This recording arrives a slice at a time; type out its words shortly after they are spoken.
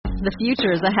The future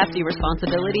is a hefty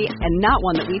responsibility and not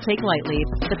one that we take lightly.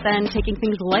 But then, taking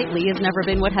things lightly has never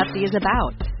been what Hefty is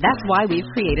about. That's why we've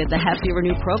created the Hefty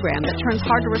Renew program that turns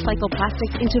hard-to-recycle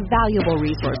plastics into valuable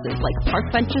resources like park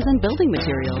benches and building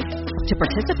materials. To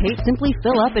participate, simply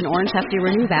fill up an orange Hefty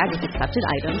Renew bag with accepted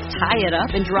items, tie it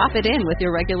up, and drop it in with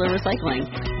your regular recycling.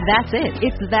 That's it.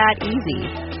 It's that easy.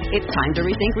 It's time to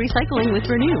rethink recycling with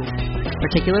Renew.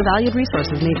 Particular valued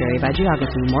resources may vary by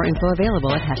geography. More info available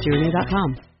at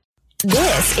heftyrenew.com.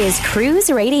 This is Cruise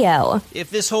Radio.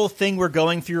 If this whole thing we're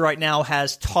going through right now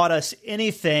has taught us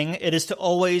anything, it is to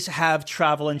always have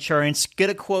travel insurance.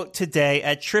 Get a quote today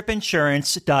at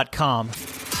tripinsurance.com.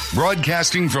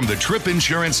 Broadcasting from the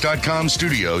tripinsurance.com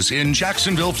studios in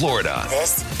Jacksonville, Florida.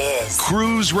 This is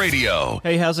Cruise Radio.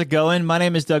 Hey, how's it going? My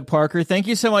name is Doug Parker. Thank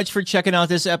you so much for checking out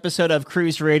this episode of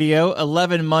Cruise Radio,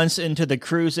 11 months into the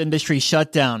cruise industry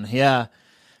shutdown. Yeah.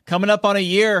 Coming up on a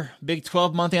year, big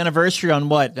 12-month anniversary on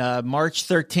what, March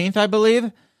 13th, I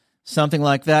believe? Something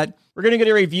like that. We're going to get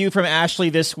a review from Ashley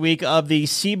this week of the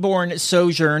Seabourn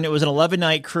Sojourn. It was an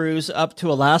 11-night cruise up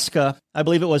to Alaska. I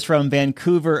believe it was from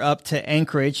Vancouver up to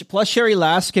Anchorage. Plus, Sherry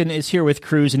Laskin is here with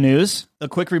Cruise News. A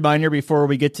quick reminder before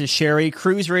we get to Sherry,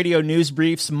 Cruise Radio News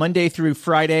Briefs Monday through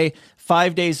Friday,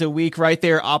 5 days a week, right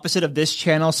there opposite of this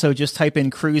channel. So just type in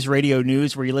Cruise Radio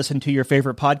News where you listen to your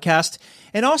favorite podcast.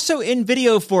 And also in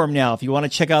video form now. If you want to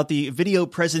check out the video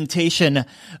presentation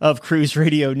of Cruise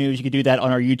Radio News, you can do that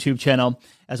on our YouTube channel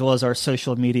as well as our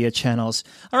social media channels.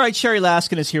 All right, Sherry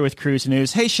Laskin is here with Cruise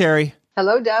News. Hey, Sherry.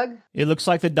 Hello, Doug. It looks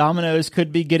like the dominoes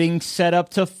could be getting set up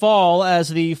to fall as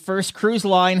the first cruise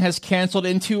line has canceled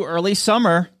into early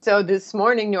summer. So this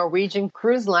morning, Norwegian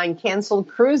Cruise Line canceled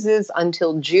cruises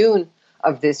until June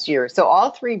of this year. So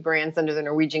all three brands under the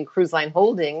Norwegian Cruise Line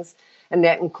Holdings, and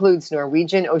that includes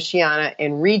Norwegian, Oceania,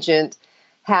 and Regent,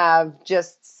 have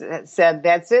just said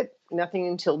that's it, nothing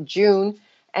until June.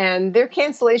 And their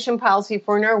cancellation policy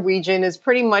for Norwegian is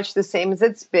pretty much the same as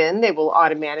it's been. They will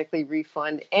automatically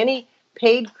refund any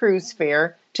paid cruise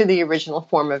fare to the original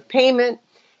form of payment.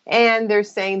 And they're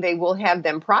saying they will have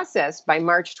them processed by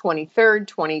March 23rd,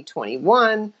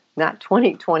 2021, not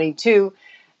 2022.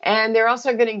 And they're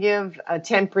also going to give a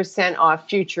 10% off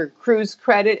future cruise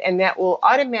credit, and that will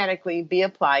automatically be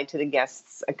applied to the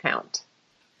guest's account.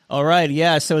 All right,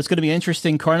 yeah, so it's going to be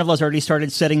interesting. Carnival has already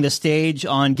started setting the stage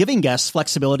on giving guests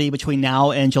flexibility between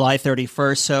now and July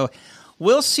 31st. So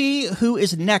we'll see who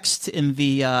is next in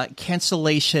the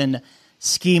cancellation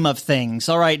scheme of things.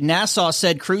 All right, Nassau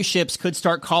said cruise ships could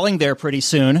start calling there pretty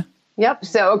soon. Yep,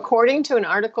 so according to an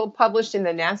article published in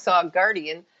the Nassau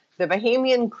Guardian, the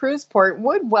Bahamian cruise port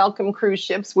would welcome cruise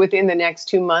ships within the next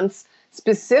 2 months,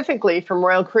 specifically from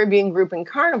Royal Caribbean Group and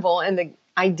Carnival, and the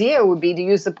idea would be to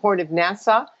use the port of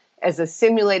Nassau as a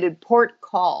simulated port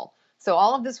call. So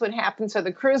all of this would happen so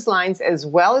the cruise lines, as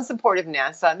well as the port of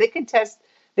Nassau, they could test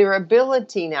their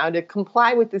ability now to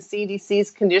comply with the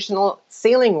CDC's conditional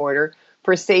sailing order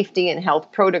for safety and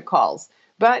health protocols.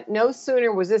 But no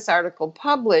sooner was this article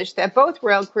published that both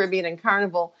Royal Caribbean and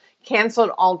Carnival canceled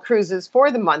all cruises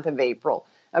for the month of April.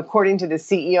 According to the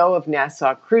CEO of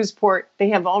Nassau Cruiseport, they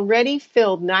have already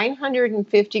filled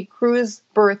 950 cruise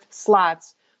berth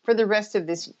slots for the rest of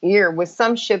this year, with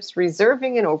some ships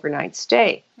reserving an overnight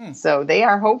stay. So they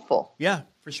are hopeful. Yeah,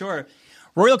 for sure.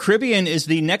 Royal Caribbean is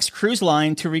the next cruise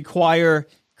line to require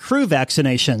crew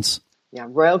vaccinations. Yeah,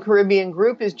 Royal Caribbean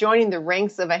Group is joining the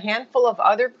ranks of a handful of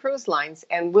other cruise lines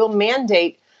and will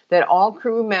mandate that all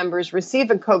crew members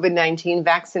receive a COVID-19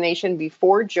 vaccination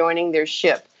before joining their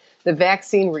ship. The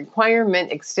vaccine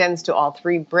requirement extends to all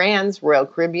three brands, Royal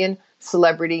Caribbean,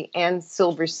 Celebrity, and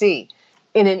Silversea.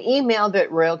 In an email that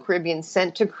Royal Caribbean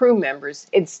sent to crew members,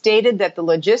 it stated that the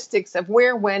logistics of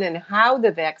where, when, and how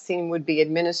the vaccine would be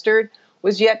administered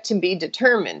was yet to be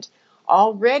determined.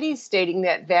 Already stating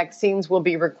that vaccines will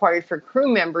be required for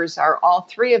crew members are all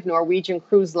three of Norwegian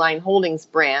Cruise Line Holdings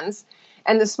brands,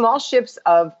 and the small ships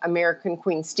of American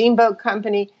Queen Steamboat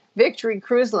Company, Victory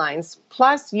Cruise Lines,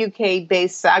 plus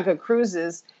UK-based Saga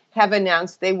Cruises have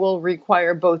announced they will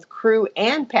require both crew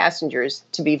and passengers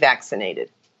to be vaccinated.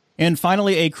 And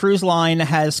finally, a cruise line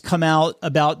has come out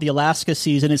about the Alaska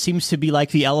season. It seems to be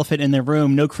like the elephant in the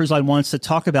room. No cruise line wants to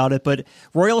talk about it, but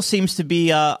Royal seems to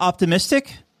be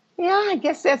optimistic. Yeah, I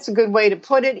guess that's a good way to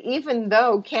put it. Even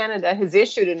though Canada has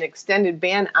issued an extended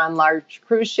ban on large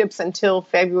cruise ships until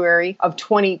February of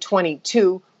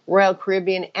 2022, Royal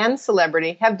Caribbean and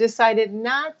Celebrity have decided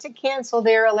not to cancel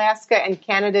their Alaska and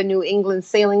Canada-New England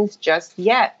sailings just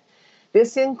yet.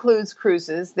 This includes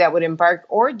cruises that would embark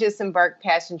or disembark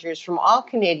passengers from all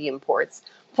Canadian ports,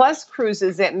 plus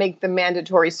cruises that make the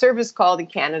mandatory service call to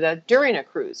Canada during a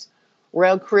cruise.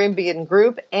 Royal Caribbean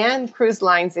Group and Cruise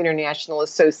Lines International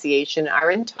Association are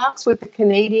in talks with the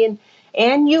Canadian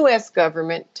and U.S.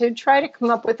 government to try to come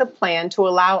up with a plan to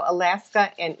allow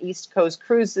Alaska and East Coast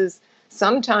cruises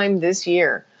sometime this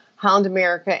year. Holland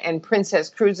America and Princess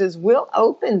Cruises will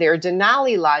open their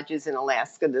Denali lodges in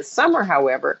Alaska this summer,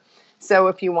 however. So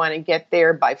if you want to get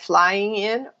there by flying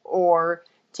in or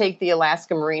take the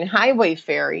Alaska Marine Highway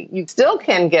ferry, you still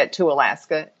can get to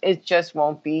Alaska. It just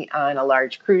won't be on a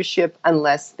large cruise ship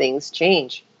unless things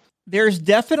change. There's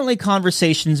definitely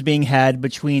conversations being had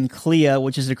between CLIA,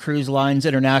 which is the Cruise Lines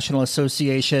International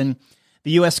Association,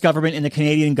 the U.S. government and the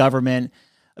Canadian government,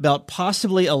 about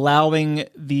possibly allowing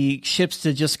the ships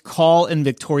to just call in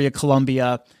Victoria,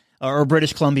 Columbia, or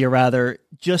British Columbia rather,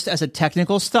 just as a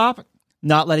technical stop,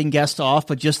 not letting guests off,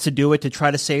 but just to do it to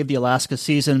try to save the Alaska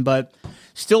season. But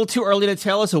still too early to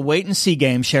tell. It's a wait-and-see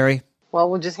game, Sherry. Well,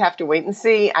 we'll just have to wait and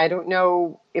see. I don't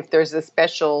know if there's a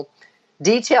special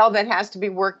detail that has to be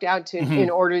worked out in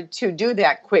order to do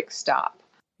that quick stop.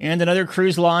 And another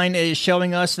cruise line is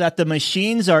showing us that the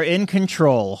machines are in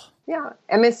control. Yeah,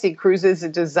 MSC Cruises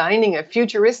is designing a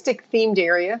futuristic themed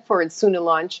area for its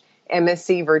soon-to-launch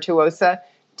MSC Virtuosa.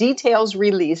 Details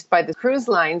released by the cruise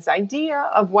line's idea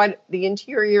of what the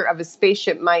interior of a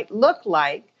spaceship might look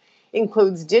like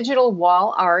includes digital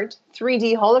wall art,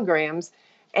 3D holograms,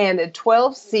 and a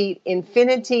 12-seat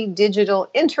Infinity digital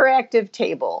interactive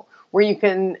table where you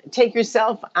can take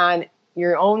yourself on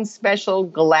your own special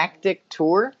galactic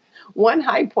tour. One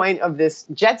high point of this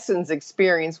Jetsons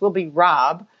experience will be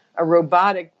Rob, a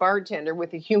robotic bartender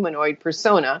with a humanoid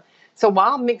persona. So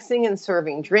while mixing and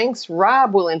serving drinks,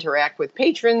 Rob will interact with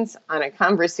patrons on a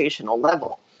conversational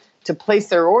level. To place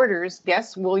their orders,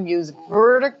 guests will use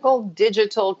vertical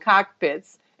digital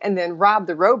cockpits, and then Rob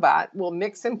the robot will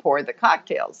mix and pour the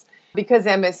cocktails. Because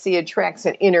MSC attracts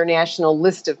an international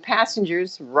list of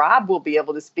passengers, Rob will be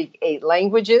able to speak 8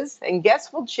 languages, and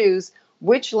guests will choose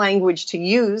which language to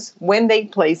use when they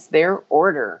place their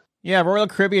order. Yeah, Royal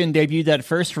Caribbean debuted that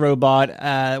first robot,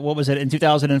 in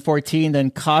 2014, then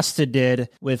Costa did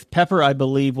with Pepper, I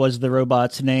believe, was the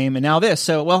robot's name, and now this.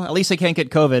 So, well, at least they can't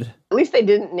get COVID. At least they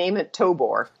didn't name it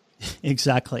Tobor.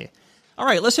 Exactly. All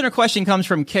right, listener question comes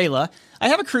from Kayla. I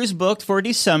have a cruise booked for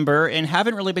December and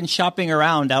haven't really been shopping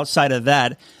around outside of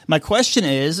that. My question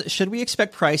is, should we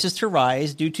expect prices to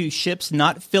rise due to ships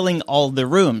not filling all the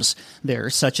rooms?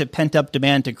 There's such a pent-up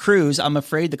demand to cruise, I'm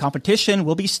afraid the competition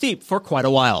will be steep for quite a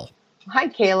while. Hi,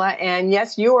 Kayla. And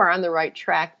yes, you are on the right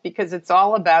track because it's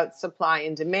all about supply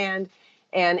and demand.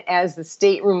 And as the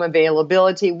stateroom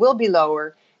availability will be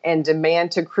lower and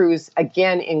demand to cruise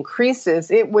again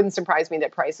increases, it wouldn't surprise me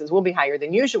that prices will be higher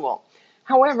than usual.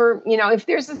 However, if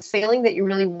there's a sailing that you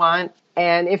really want,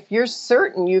 and if you're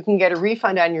certain you can get a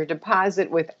refund on your deposit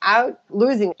without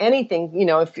losing anything,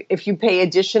 if you pay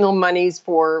additional monies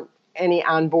for any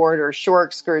onboard or shore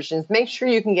excursions, make sure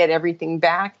you can get everything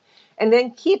back, and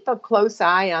then keep a close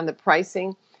eye on the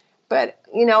pricing. But,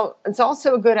 it's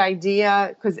also a good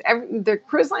idea because the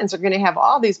cruise lines are going to have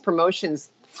all these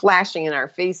promotions flashing in our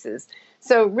faces.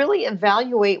 So really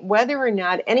evaluate whether or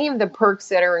not any of the perks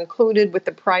that are included with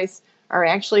the price are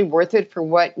actually worth it for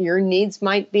what your needs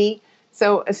might be.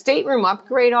 So a stateroom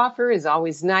upgrade offer is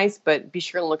always nice, but be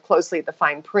sure to look closely at the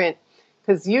fine print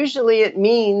because usually it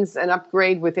means an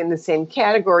upgrade within the same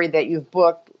category that you've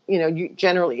booked,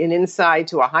 generally an inside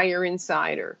to a higher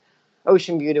inside or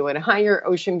ocean view to a higher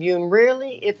ocean view. And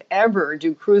rarely, if ever,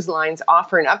 do cruise lines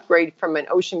offer an upgrade from an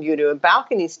ocean view to a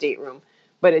balcony stateroom.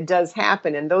 But it does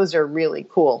happen, and those are really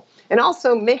cool. And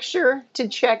also make sure to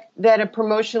check that a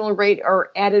promotional rate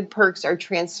or added perks are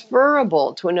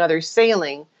transferable to another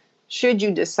sailing should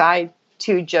you decide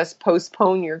to just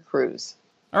postpone your cruise.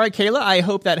 All right, Kayla, I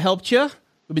hope that helped you.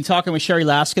 We've been talking with Sherry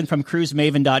Laskin from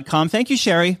cruisemaven.com. Thank you,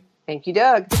 Sherry. Thank you,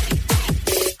 Doug.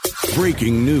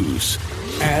 Breaking news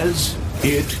as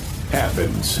it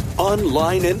happens.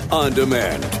 Online and on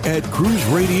demand at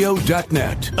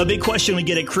cruiseradio.net. A big question we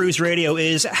get at Cruise Radio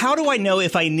is, how do I know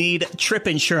if I need trip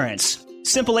insurance?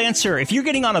 Simple answer. If you're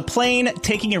getting on a plane,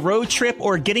 taking a road trip,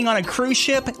 or getting on a cruise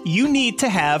ship, you need to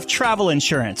have travel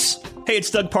insurance. Hey,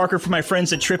 it's Doug Parker from my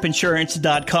friends at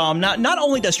tripinsurance.com. Not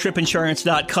only does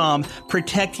tripinsurance.com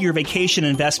protect your vacation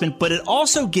investment, but it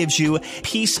also gives you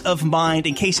peace of mind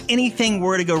in case anything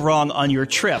were to go wrong on your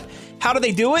trip. How do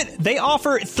they do it? They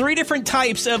offer 3 different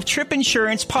types of trip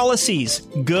insurance policies.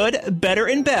 Good, better,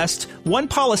 and best. One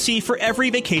policy for every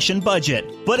vacation budget.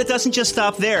 But it doesn't just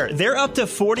stop there. They're up to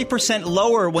 40%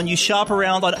 lower when you shop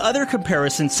around on other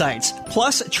comparison sites.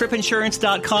 Plus,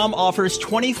 tripinsurance.com offers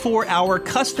 24-hour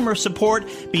customer support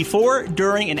before,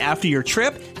 during, and after your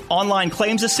trip. online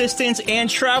claims assistance, and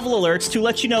travel alerts to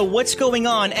let you know what's going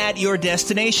on at your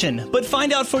destination. But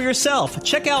find out for yourself.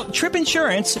 Check out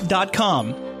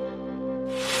tripinsurance.com.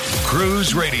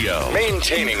 Cruise Radio,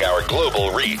 maintaining our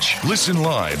global reach. Listen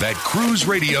live at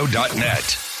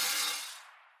cruiseradio.net.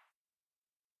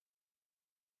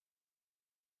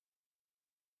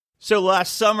 So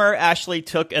last summer, Ashley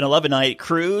took an 11-night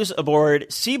cruise aboard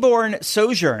Seabourn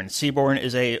Sojourn. Seabourn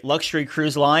is a luxury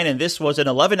cruise line, and this was an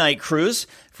 11-night cruise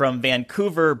from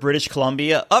Vancouver, British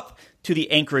Columbia, up to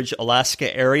the Anchorage,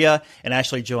 Alaska area. And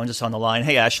Ashley joins us on the line.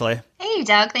 Hey, Ashley. Hey,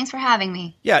 Doug. Thanks for having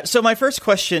me. Yeah, so my first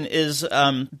question is,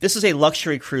 this is a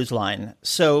luxury cruise line.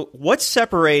 So what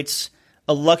separates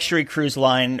a luxury cruise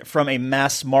line from a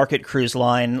mass market cruise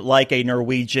line like a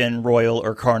Norwegian, Royal,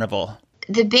 or Carnival?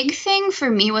 The big thing for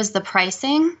me was the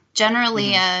pricing.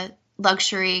 Generally, a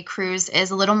luxury cruise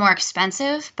is a little more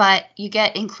expensive, but you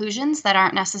get inclusions that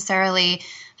aren't necessarily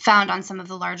found on some of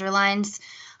the larger lines.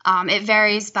 It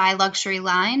varies by luxury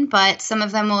line, but some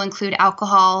of them will include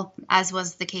alcohol, as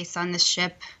was the case on this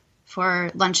ship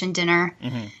for lunch and dinner.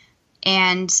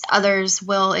 And others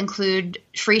will include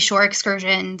free shore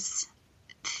excursions,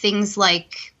 things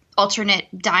like alternate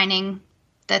dining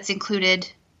that's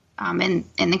included. In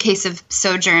the case of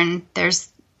Sojourn,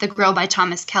 there's the Grill by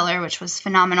Thomas Keller, which was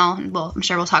phenomenal. And I'm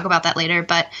sure we'll talk about that later.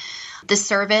 But the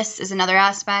service is another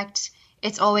aspect.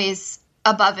 It's always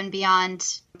above and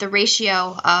beyond. The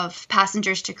ratio of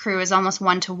passengers to crew is almost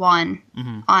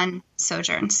 1-to-1 on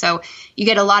Sojourn. So you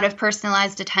get a lot of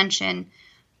personalized attention,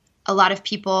 a lot of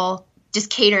people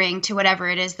just catering to whatever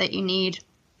it is that you need.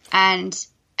 And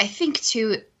I think,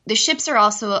 too, the ships are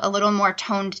also a little more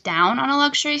toned down on a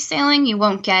luxury sailing. You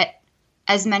won't get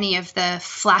as many of the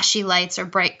flashy lights or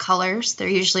bright colors. They're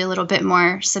usually a little bit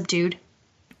more subdued.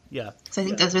 Yeah. So I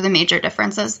think those are the major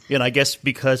differences. And I guess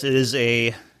because it is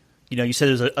you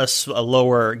said there's a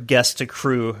lower guest to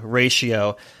crew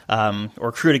ratio,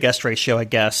 or crew to guest ratio, I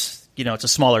guess. It's a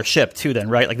smaller ship too then,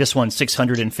 right? Like this one's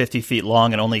 650 feet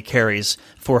long and only carries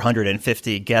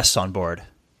 450 guests on board.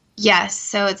 Yes,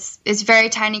 so it's very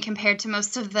tiny compared to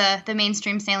most of the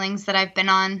mainstream sailings that I've been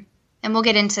on. And we'll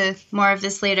get into more of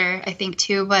this later, I think,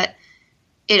 too. But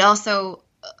it also,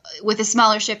 with a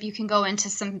smaller ship, you can go into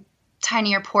some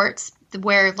tinier ports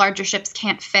where larger ships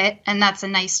can't fit. And that's a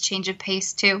nice change of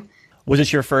pace, too. Was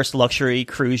this your first luxury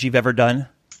cruise you've ever done?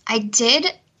 I did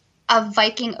a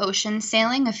Viking Ocean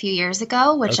sailing a few years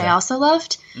ago, which I also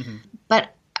loved.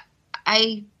 But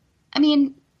I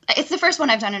mean, it's the first one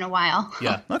I've done in a while.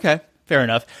 Yeah. Okay. Fair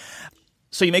enough.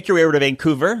 So you make your way over to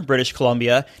Vancouver, British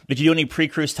Columbia. Did you do any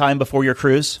pre-cruise time before your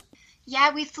cruise?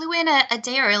 Yeah, we flew in a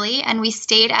day early and we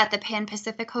stayed at the Pan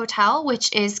Pacific Hotel,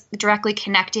 which is directly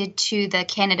connected to the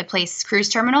Canada Place cruise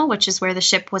terminal, which is where the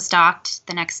ship was docked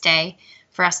the next day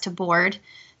for us to board.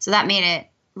 So that made it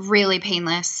really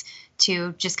painless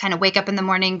to just kind of wake up in the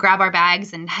morning, grab our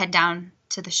bags, and head down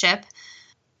to the ship.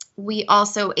 We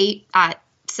also ate at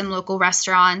some local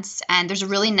restaurants, and there's a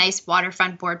really nice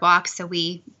waterfront boardwalk. So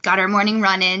we got our morning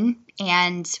run in,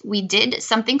 and we did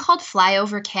something called Fly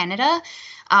Over Canada.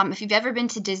 If you've ever been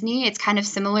to Disney, it's kind of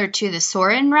similar to the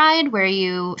Soarin' ride, where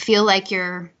you feel like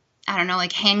you're,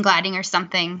 like hang gliding or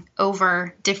something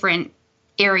over different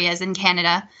areas in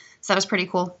Canada. So that was pretty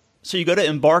cool. So you go to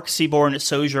embark Seabourn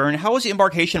Sojourn. How was the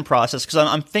embarkation process? Because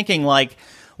I'm thinking, like,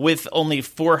 with only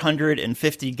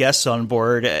 450 guests on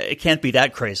board, it can't be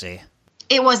that crazy.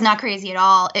 It was not crazy at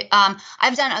all.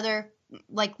 I've done other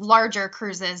larger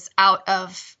cruises out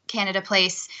of Canada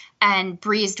Place and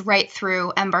breezed right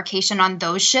through embarkation on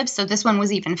those ships. So this one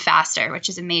was even faster, which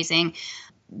is amazing.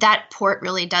 That port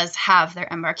really does have their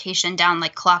embarkation down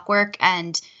like clockwork.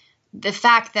 And the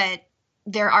fact that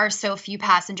there are so few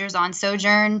passengers on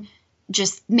Sojourn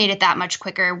just made it that much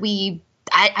quicker.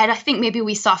 I think maybe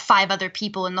we saw 5 other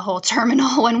people in the whole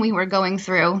terminal when we were going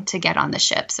through to get on the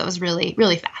ship. So it was really,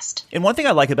 really fast. And one thing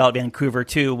I like about Vancouver,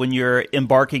 too, when you're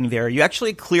embarking there, you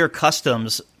actually clear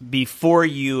customs before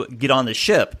you get on the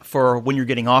ship for when you're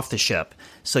getting off the ship.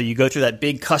 So you go through that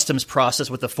big customs process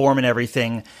with the form and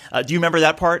everything. Do you remember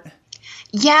that part?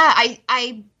 Yeah,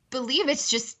 I believe it's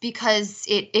just because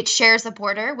it shares a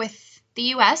border with the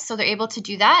U.S., so they're able to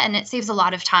do that, and it saves a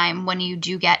lot of time when you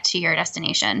do get to your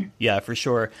destination. Yeah, for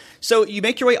sure. So you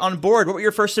make your way on board. What were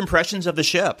your first impressions of the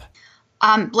ship?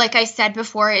 Like I said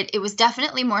before, it was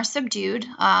definitely more subdued.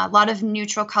 A lot of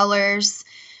neutral colors,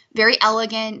 very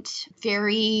elegant,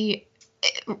 it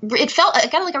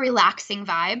got like a relaxing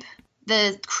vibe.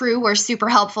 The crew were super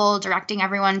helpful, directing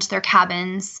everyone to their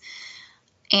cabins,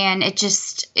 and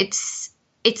it's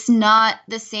not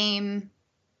the same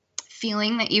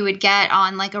feeling that you would get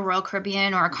on like a Royal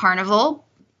Caribbean or a Carnival.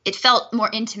 it felt more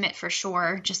intimate for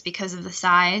sure, just because of the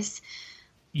size.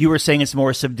 You were saying it's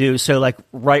more subdued, so like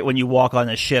right when you walk on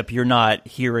the ship, you're not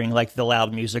hearing like the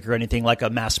loud music or anything like a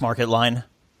mass market line?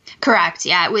 Correct.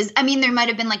 Yeah, it was. I mean, there might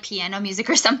have been like piano music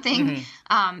or something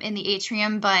in the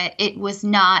atrium, but it was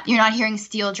not. You're not hearing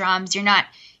steel drums. You're not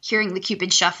hearing the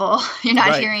Cupid Shuffle. You're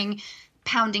not hearing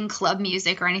pounding club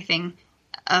music or anything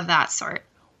of that sort.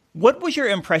 What was your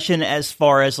impression as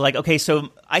far as like, okay,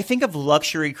 so I think of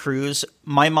luxury cruise,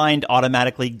 my mind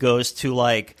automatically goes to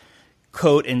like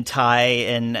coat and tie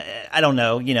and I don't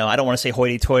know, I don't want to say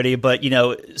hoity-toity, but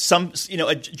some,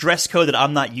 a dress code that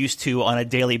I'm not used to on a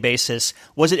daily basis.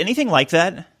 Was it anything like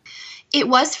that? It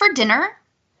was for dinner.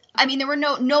 I mean, there were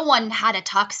no one had a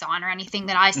tux on or anything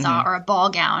that I saw or a ball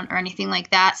gown or anything like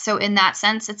that. So in that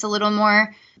sense, it's a little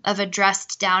more of a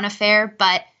dressed down affair,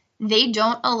 but they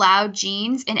don't allow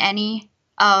jeans in any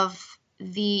of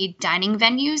the dining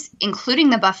venues, including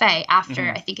the buffet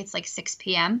after, I think it's like 6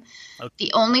 p.m. Okay.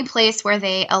 The only place where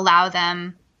they allow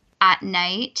them at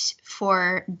night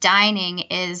for dining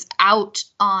is out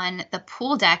on the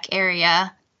pool deck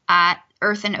area at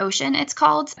Earth and Ocean, it's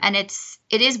called. And it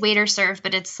is waiter served,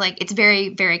 but it's very,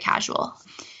 very casual.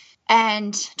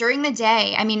 And during the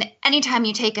day, I mean, anytime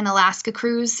you take an Alaska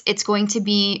cruise, it's going to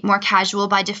be more casual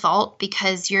by default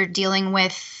because you're dealing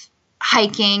with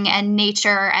hiking and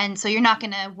nature. And so you're not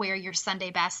going to wear your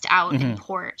Sunday best out in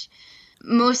port.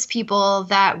 Most people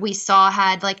that we saw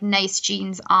had like nice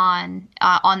jeans on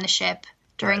the ship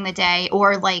during the day,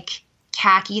 or like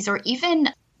khakis, or even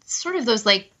sort of those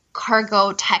like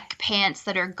cargo tech pants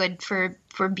that are good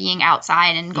for being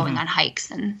outside and going on hikes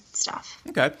and stuff.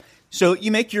 Okay. So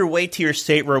you make your way to your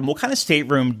stateroom. What kind of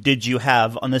stateroom did you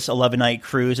have on this 11-night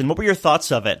cruise, and what were your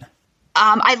thoughts of it?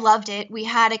 I loved it. We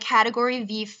had a Category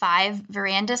V5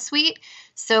 veranda suite.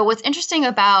 So what's interesting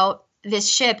about this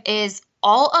ship is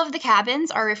all of the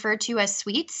cabins are referred to as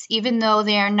suites, even though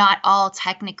they are not all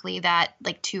technically that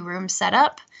like 2-room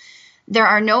setup. There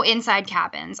are no inside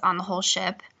cabins on the whole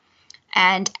ship,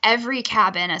 and every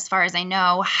cabin, as far as I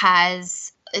know,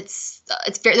 has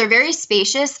they're very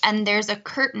spacious, and there's a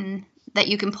curtain that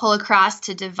you can pull across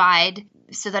to divide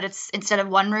so that it's, instead of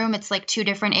one room, it's like 2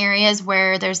 different areas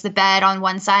where there's the bed on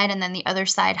one side and then the other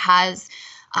side has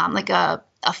like a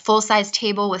full-size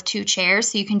table with 2 chairs,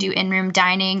 so you can do in-room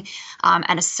dining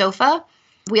and a sofa.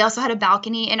 We also had a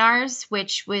balcony in ours,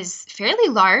 which was fairly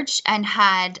large and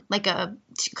had like a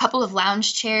couple of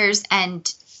lounge chairs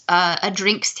and a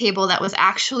drinks table that was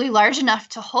actually large enough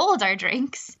to hold our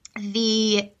drinks.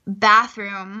 The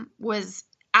bathroom was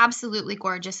absolutely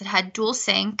gorgeous. It had dual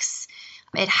sinks.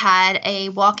 It had a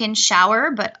walk-in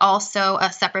shower, but also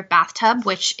a separate bathtub,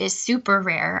 which is super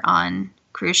rare on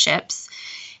cruise ships.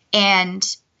 And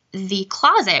the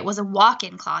closet was a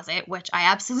walk-in closet, which I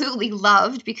absolutely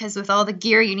loved because with all the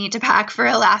gear you need to pack for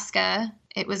Alaska,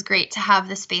 it was great to have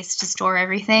the space to store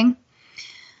everything.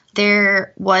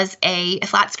 There was a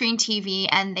flat screen TV,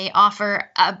 and they offer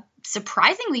a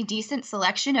surprisingly decent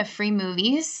selection of free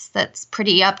movies that's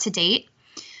pretty up to date.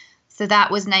 So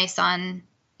that was nice on,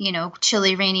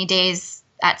 chilly, rainy days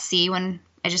at sea when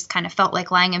I just kind of felt like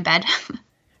lying in bed.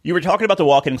 You were talking about the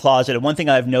walk-in closet, and one thing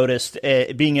I've noticed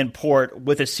being in port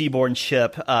with a seaborne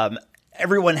ship,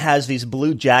 everyone has these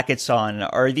blue jackets on.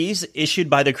 Are these issued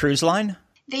by the cruise line?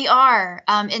 They are.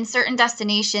 In certain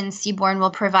destinations, Seabourn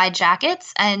will provide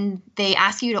jackets, and they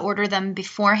ask you to order them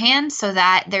beforehand so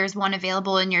that there's one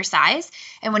available in your size.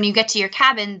 And when you get to your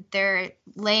cabin, they're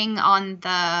laying on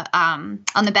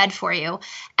the bed for you.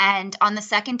 And on the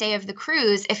second day of the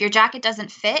cruise, if your jacket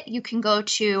doesn't fit, you can go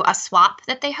to a swap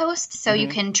that they host. So you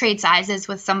can trade sizes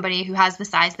with somebody who has the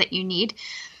size that you need.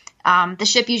 The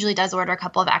ship usually does order a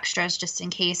couple of extras just in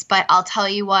case, but I'll tell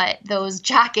you what, those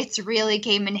jackets really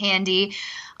came in handy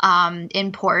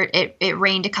in port. It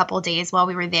rained a couple of days while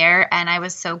we were there, and I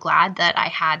was so glad that I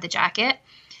had the jacket.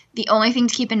 The only thing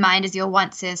to keep in mind is you'll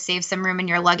want to save some room in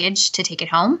your luggage to take it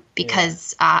home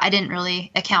because I didn't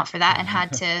really account for that and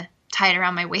had to tie it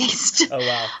around my waist,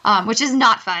 which is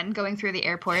not fun going through the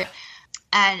airport.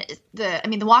 And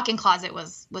the walk-in closet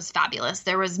was fabulous.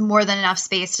 There was more than enough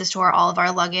space to store all of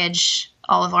our luggage,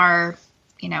 all of our,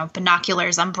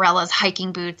 binoculars, umbrellas,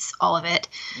 hiking boots, all of it.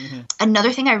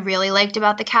 Another thing I really liked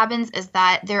about the cabins is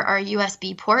that there are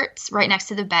USB ports right next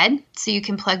to the bed. So you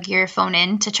can plug your phone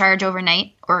in to charge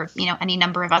overnight or, any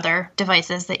number of other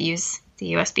devices that use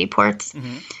the USB ports.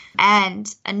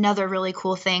 And another really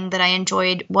cool thing that I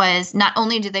enjoyed was not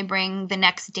only did they bring the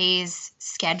next day's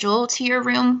schedule to your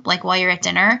room, like while you're at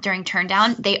dinner during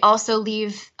turndown, they also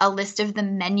leave a list of the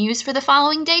menus for the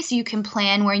following day so you can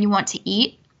plan where you want to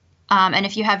eat And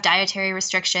if you have dietary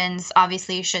restrictions,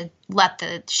 obviously you should let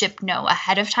the ship know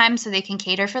ahead of time so they can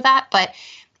cater for that. But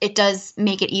it does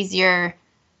make it easier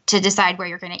to decide where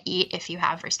you're going to eat if you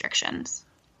have restrictions.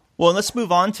 Well, let's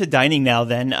move on to dining now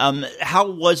then. How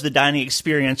was the dining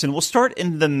experience? And we'll start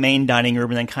in the main dining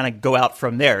room and then kind of go out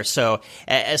from there. So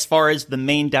as far as the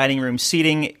main dining room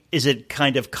seating, is it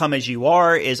kind of come as you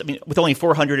are? With only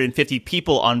 450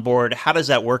 people on board, how does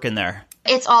that work in there?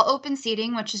 It's all open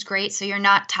seating, which is great. So you're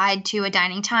not tied to a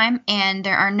dining time, and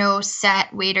there are no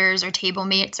set waiters or table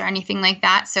mates or anything like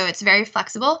that. So it's very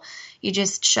flexible. You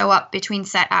just show up between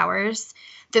set hours.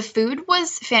 The food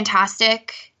was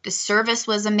fantastic. The service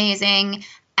was amazing.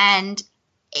 And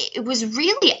it was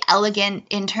really elegant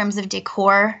in terms of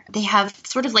decor. They have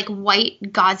sort of like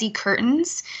white gauzy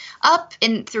curtains up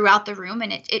throughout the room.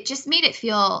 And it just made it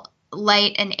feel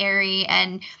light and airy.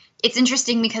 And it's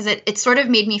interesting because it sort of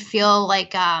made me feel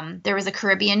like there was a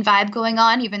Caribbean vibe going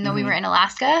on, even though we were in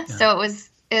Alaska. Yeah. So it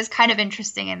was kind of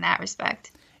interesting in that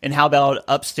respect. And how about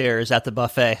upstairs at the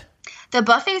buffet? The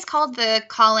buffet is called the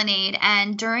Colonnade,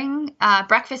 and during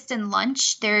breakfast and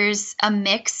lunch, there's a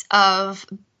mix of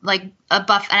like an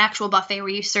actual buffet where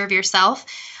you serve yourself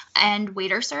and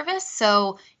waiter service.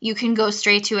 So you can go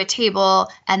straight to a table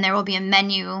and there will be a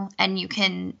menu,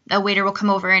 and a waiter will come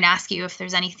over and ask you if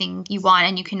there's anything you want,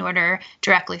 and you can order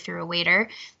directly through a waiter.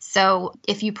 So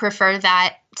if you prefer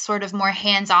that sort of more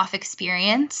hands-off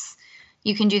experience,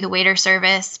 you can do the waiter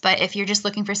service. But if you're just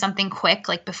looking for something quick,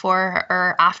 like before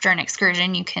or after an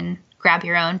excursion, you can grab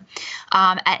your own.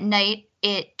 At night,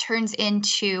 it turns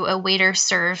into a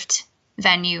waiter-served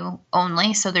venue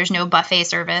only, so there's no buffet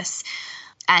service.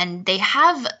 And they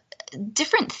have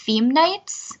different theme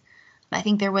nights. I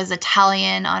think there was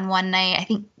Italian on one night. I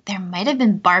think there might have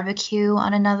been barbecue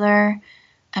on another.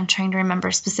 I'm trying to remember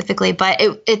specifically, but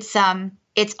it's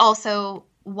also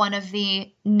one of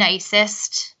the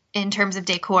nicest in terms of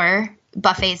decor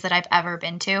buffets that I've ever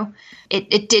been to.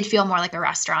 It did feel more like a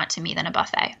restaurant to me than a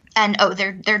buffet. And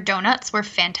their donuts were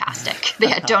fantastic. They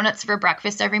had donuts for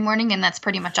breakfast every morning, and that's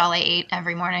pretty much all I ate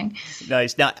every morning.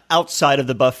 Nice. Now, outside of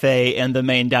the buffet and the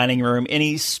main dining room,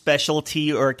 any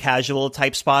specialty or casual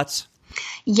type spots?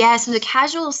 Yeah, so the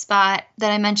casual spot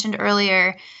that I mentioned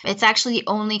earlier, it's actually the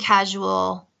only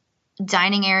casual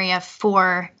dining area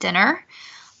for dinner.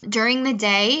 During the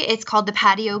day, it's called the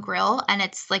Patio Grill, and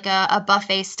it's like a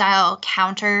buffet-style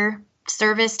counter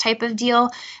service type of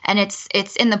deal, and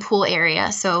it's in the pool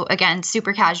area. So again,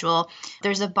 super casual.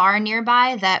 There's a bar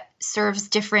nearby that serves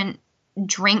different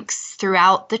drinks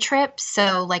throughout the trip.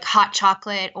 So like hot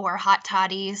chocolate or hot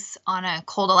toddies on a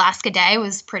cold Alaska day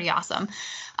was pretty awesome.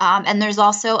 And there's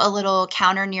also a little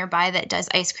counter nearby that does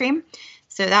ice cream.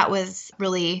 So that was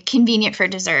really convenient for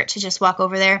dessert to just walk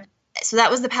over there. So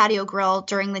that was the Patio Grill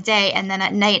during the day. And then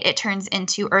at night, it turns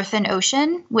into Earth and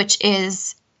Ocean, which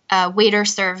is a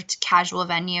waiter-served casual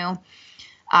venue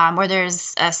where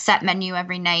there's a set menu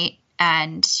every night,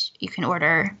 and you can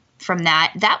order from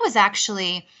that. That was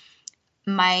actually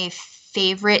my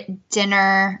favorite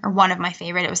dinner, or one of my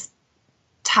favorite. It was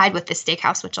tied with the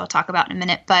steakhouse, which I'll talk about in a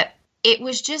minute. But it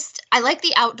was just, I like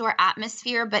the outdoor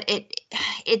atmosphere, but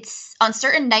it's on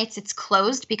certain nights it's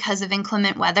closed because of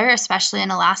inclement weather, especially in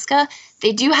Alaska.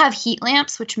 They do have heat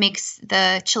lamps, which makes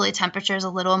the chilly temperatures a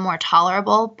little more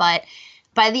tolerable. But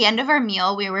by the end of our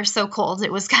meal, we were so cold,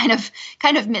 it was kind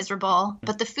of miserable.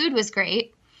 But the food was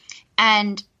great.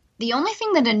 And the only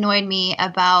thing that annoyed me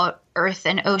about Earth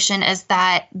and Ocean is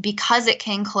that because it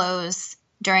can close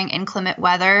during inclement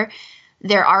weather,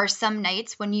 there are some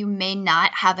nights when you may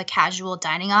not have a casual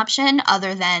dining option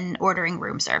other than ordering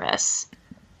room service.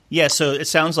 Yeah, so it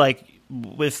sounds like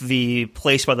with the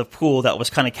place by the pool that was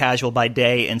kind of casual by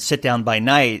day and sit down by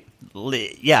night,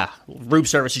 yeah, room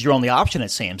service is your only option,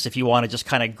 it seems, if you want to just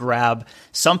kind of grab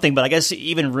something. But I guess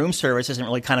even room service isn't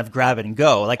really kind of grab it and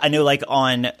go. Like I know like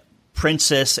on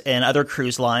Princess and other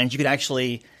cruise lines, you can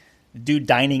actually do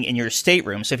dining in your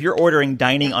stateroom. So if you're ordering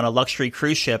dining on a luxury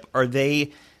cruise ship, are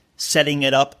they setting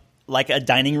it up like a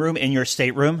dining room in your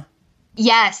stateroom?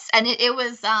 Yes, and it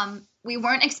was we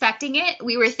weren't expecting it.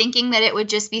 We were thinking that it would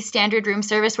just be standard room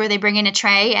service where they bring in a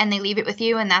tray and they leave it with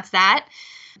you, and that's that.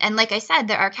 And like I said,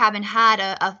 our cabin had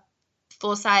a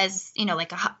full size,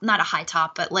 like not a high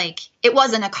top, but like it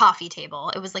wasn't a coffee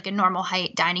table. It was like a normal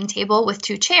height dining table with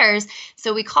 2 chairs.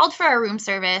 So we called for our room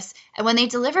service, and when they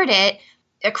delivered it,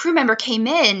 a crew member came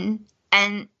in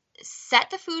and set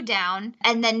the food down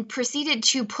and then proceeded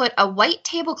to put a white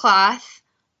tablecloth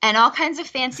and all kinds of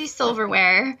fancy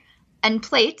silverware and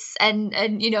plates and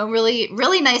really,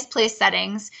 really nice place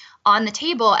settings on the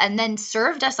table and then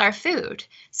served us our food.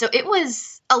 So it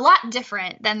was a lot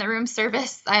different than the room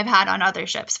service I've had on other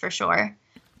ships for sure.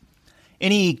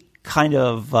 Any kind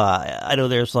of, I know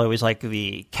there's always like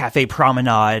the Cafe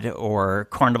Promenade, or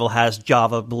Carnival has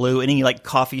Java Blue. Any like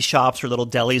coffee shops or little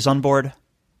delis on board?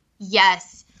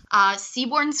 Yes.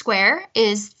 Seabourn Square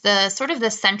is the sort of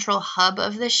the central hub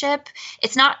of the ship.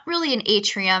 It's not really an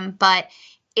atrium, but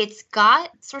it's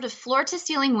got sort of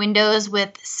floor-to-ceiling windows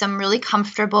with some really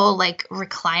comfortable, like,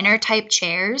 recliner-type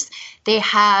chairs. They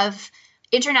have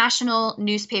international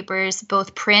newspapers,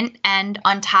 both print and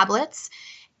on tablets.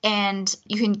 And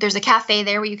there's a cafe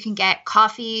there where you can get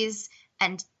coffees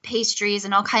and pastries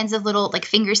and all kinds of little, like,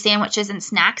 finger sandwiches and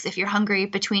snacks if you're hungry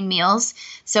between meals.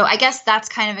 So I guess that's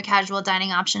kind of a casual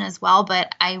dining option as well,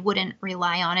 but I wouldn't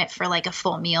rely on it for, like, a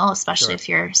full meal, especially if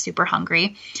you're super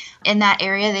hungry. In that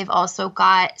area, they've also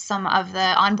got some of the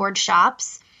onboard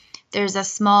shops. There's a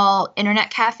small internet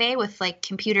cafe with, like,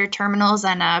 computer terminals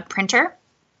and a printer.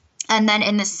 And then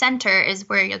in the center is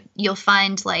where you'll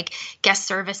find, like, guest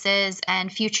services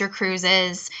and future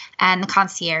cruises and the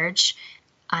concierge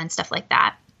and stuff like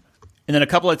that. And then a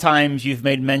couple of times you've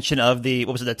made mention of the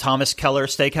Thomas Keller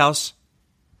Steakhouse?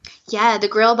 Yeah, the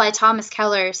Grill by Thomas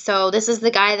Keller. So this is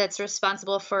the guy that's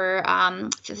responsible for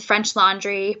French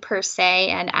Laundry, Per Se,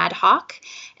 and Ad Hoc.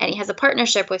 And he has a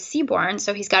partnership with Seabourn,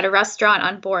 so he's got a restaurant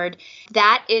on board.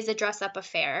 That is a dress-up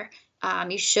affair.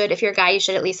 If you're a guy, you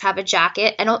should at least have a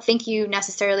jacket. I don't think you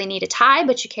necessarily need a tie,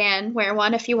 but you can wear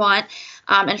one if you want.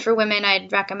 And for women,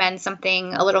 I'd recommend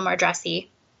something a little more dressy,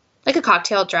 like a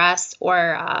cocktail dress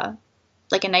or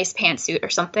like a nice pantsuit or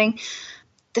something.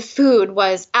 The food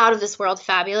was out of this world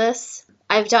fabulous.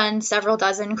 I've done several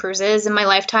dozen cruises in my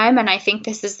lifetime, and I think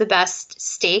this is the best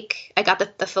steak. I got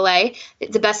the filet,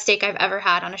 the best steak I've ever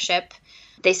had on a ship.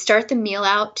 They start the meal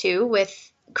out, too,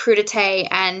 with crudité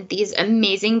and these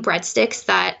amazing breadsticks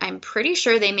that I'm pretty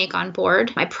sure they make on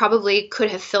board. I probably could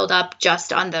have filled up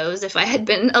just on those if I had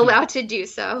been allowed to do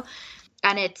so.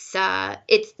 And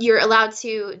you're allowed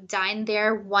to dine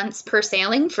there once per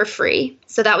sailing for free.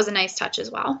 So that was a nice touch as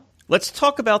well. Let's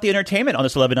talk about the entertainment on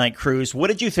this 11-night cruise. What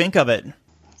did you think of it?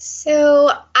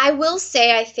 So I will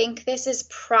say I think this is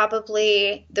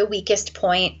probably the weakest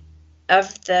point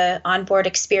of the onboard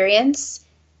experience.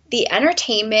 The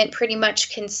entertainment pretty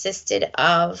much consisted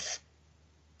of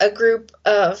a group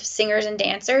of singers and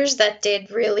dancers that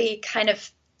did really kind of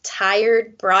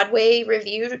tired Broadway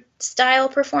revue style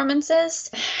performances.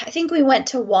 I think we went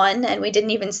to one and we didn't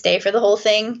even stay for the whole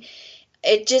thing.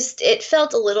 It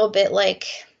felt a little bit like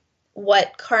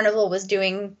what Carnival was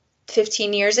doing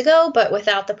 15 years ago, but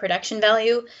without the production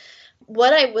value.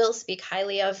 What I will speak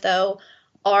highly of, though,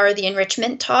 are the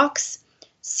enrichment talks.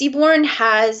 Seabourn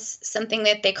has something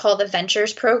that they call the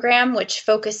Ventures program, which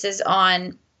focuses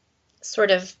on sort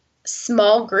of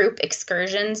small group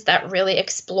excursions that really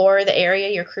explore the area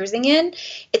you're cruising in.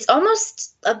 It's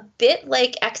almost a bit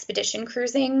like expedition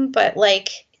cruising, but like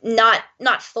not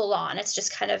full on. It's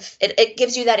just kind of, it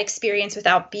gives you that experience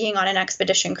without being on an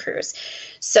expedition cruise.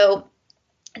 So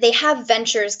they have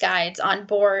Ventures guides on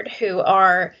board who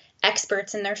are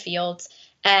experts in their fields.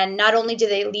 And not only do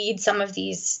they lead some of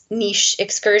these niche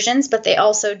excursions, but they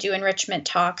also do enrichment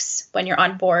talks when you're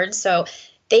on board. So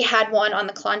they had one on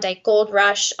the Klondike Gold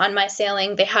Rush on my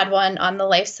sailing. They had one on the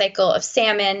life cycle of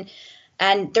salmon.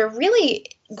 And they're really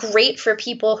great for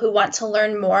people who want to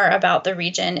learn more about the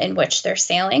region in which they're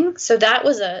sailing. So that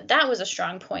was a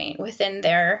strong point within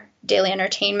their daily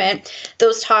entertainment.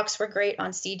 Those talks were great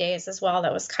on sea days as well.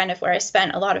 That was kind of where I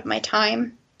spent a lot of my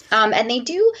time. And they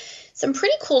do some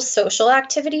pretty cool social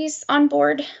activities on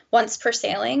board once per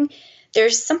sailing.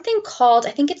 There's something called,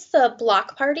 I think it's the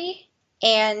block party,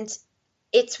 and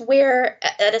it's where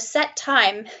at a set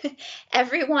time,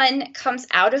 everyone comes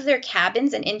out of their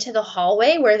cabins and into the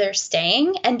hallway where they're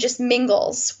staying and just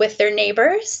mingles with their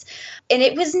neighbors. And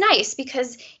it was nice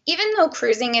because even though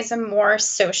cruising is a more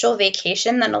social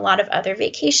vacation than a lot of other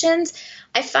vacations,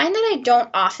 I find that I don't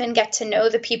often get to know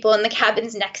the people in the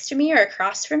cabins next to me or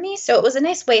across from me. So it was a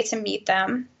nice way to meet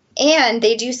them. And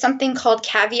they do something called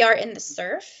Caviar in the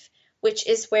Surf, which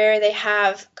is where they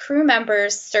have crew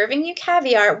members serving you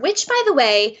caviar, which, by the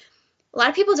way, a lot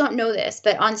of people don't know this,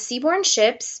 but on Seabourn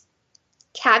ships,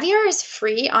 caviar is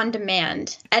free on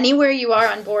demand. Anywhere you are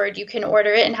on board, you can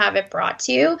order it and have it brought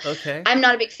to you. Okay. I'm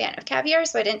not a big fan of caviar,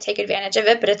 so I didn't take advantage of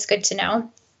it, but it's good to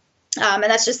know. And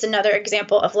that's just another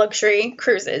example of luxury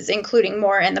cruises, including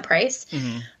more in the price.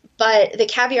 Mm-hmm. But the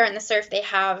Caviar in the Surf, they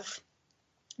have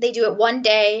They do it one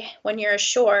day when you're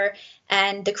ashore,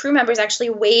 and the crew members actually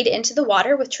wade into the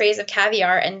water with trays of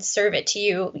caviar and serve it to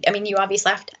you. I mean, you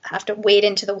obviously have to wade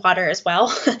into the water as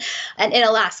well. And in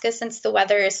Alaska, since the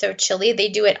weather is so chilly, they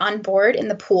do it on board in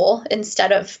the pool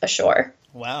instead of ashore.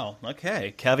 Wow.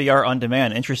 Okay. Caviar on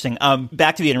demand. Interesting.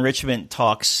 Back to the enrichment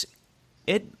talks.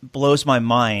 It blows my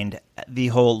mind, the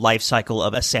whole life cycle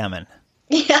of a salmon.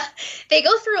 Yeah, they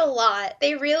go through a lot.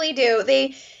 They really do.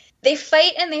 They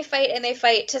fight and they fight and they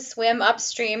fight to swim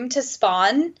upstream to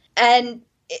spawn, and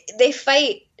they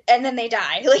fight and then they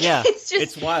die. Like, yeah,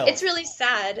 it's wild. It's really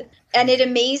sad. And it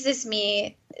amazes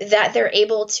me that they're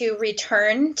able to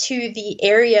return to the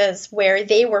areas where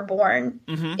they were born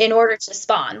in order to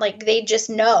spawn. Like, they just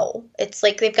know. It's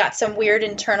like they've got some weird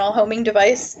internal homing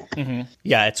device.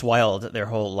 Yeah, it's wild, their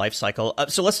whole life cycle.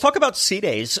 So let's talk about sea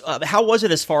days. How was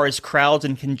it as far as crowds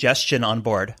and congestion on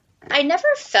board? I never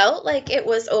felt like it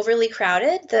was overly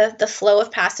crowded. The flow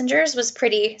of passengers was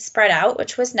pretty spread out,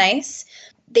 which was nice.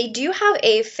 They do have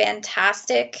a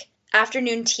fantastic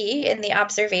afternoon tea in the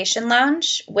observation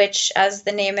lounge, which, as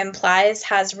the name implies,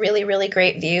 has really, really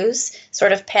great views,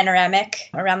 sort of panoramic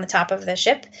around the top of the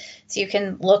ship, so you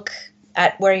can look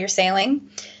at where you're sailing.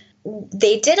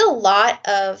 They did a lot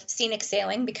of scenic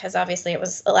sailing because obviously it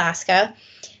was Alaska,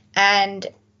 and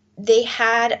they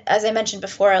had, as I mentioned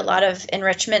before, a lot of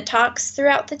enrichment talks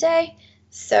throughout the day.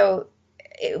 So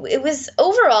it was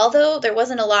overall, though, there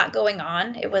wasn't a lot going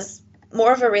on. It was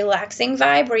more of a relaxing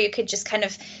vibe where you could just kind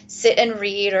of sit and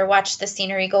read or watch the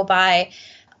scenery go by.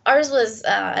 Ours was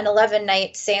an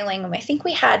 11-night sailing. I think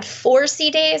we had 4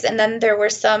 sea days, and then there were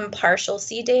some partial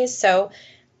sea days. So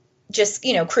just,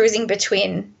 cruising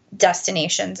between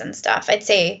destinations and stuff. I'd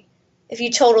say if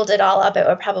you totaled it all up, it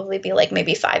would probably be like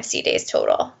maybe 5 sea days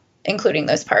total, including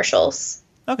those partials.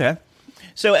 Okay.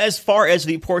 So as far as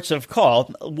the ports of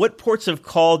call, what ports of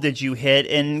call did you hit?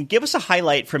 And give us a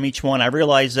highlight from each one. I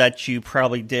realize that you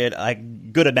probably did a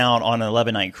good amount on an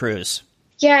 11-night cruise.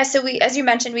 Yeah, so as you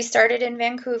mentioned, we started in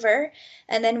Vancouver,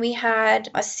 and then we had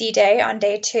a sea day on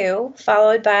day 2,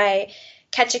 followed by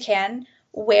Ketchikan,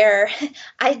 where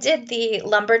I did the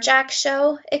lumberjack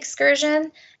show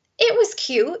excursion. It was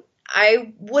cute.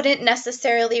 I wouldn't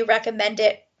necessarily recommend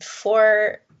it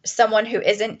for someone who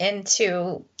isn't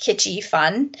into kitschy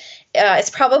fun. It's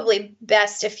probably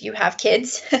best if you have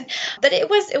kids, but it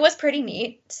was pretty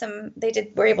neat.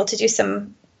 They were able to do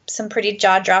some pretty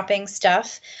jaw-dropping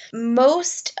stuff.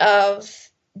 Most of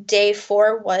day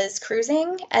 4 was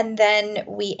cruising, and then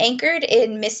we anchored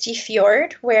in Misty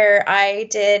Fjord, where I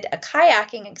did a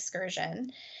kayaking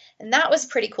excursion, and that was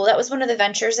pretty cool. That was one of the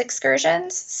Ventures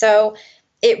excursions, so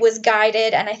it was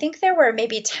guided, and I think there were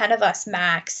maybe 10 of us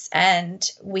max, and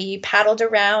we paddled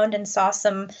around and saw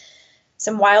some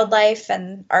wildlife,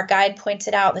 and our guide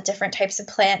pointed out the different types of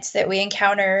plants that we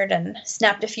encountered and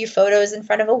snapped a few photos in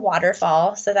front of a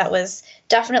waterfall, so that was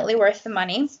definitely worth the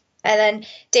money. And then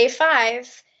day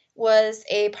 5 was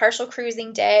a partial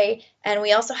cruising day, and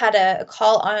we also had a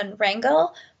call on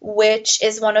Wrangell, which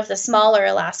is one of the smaller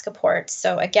Alaska ports.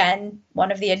 So again,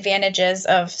 one of the advantages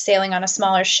of sailing on a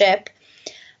smaller ship.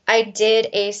 I did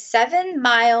a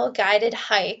 7-mile guided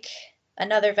hike,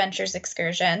 another Ventures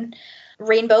excursion,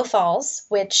 Rainbow Falls,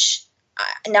 which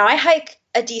now I hike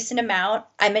a decent amount.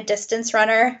 I'm a distance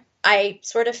runner. I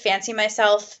sort of fancy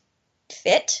myself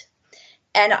fit,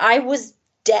 and I was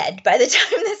dead by the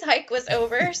time this hike was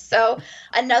over. So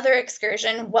another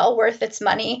excursion, well worth its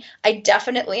money. I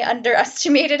definitely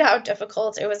underestimated how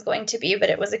difficult it was going to be, but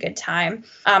it was a good time.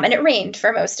 And it rained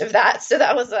for most of that, so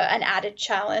that was an added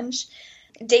challenge.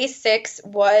 Day 6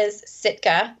 was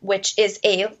Sitka, which is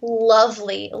a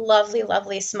lovely, lovely,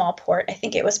 lovely small port. I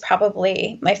think it was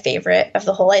probably my favorite of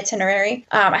the whole itinerary.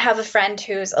 I have a friend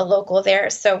who's a local there,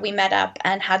 so we met up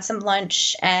and had some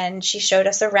lunch, and she showed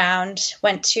us around,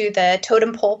 went to the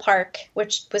Totem Pole Park,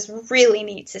 which was really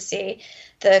neat to see.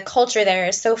 The culture there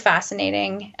is so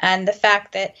fascinating, and the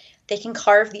fact that they can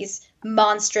carve these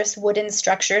monstrous wooden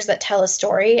structures that tell a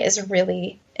story is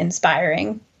really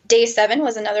inspiring. Day 7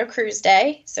 was another cruise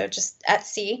day, so just at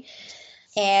sea.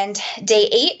 And day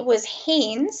 8 was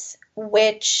Haines,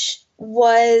 which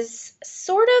was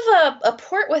sort of a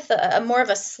port with a more of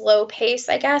a slow pace,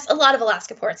 I guess. A lot of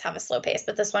Alaska ports have a slow pace,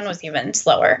 but this one was even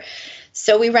slower.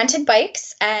 So we rented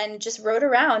bikes and just rode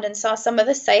around and saw some of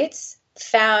the sights,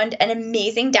 found an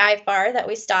amazing dive bar that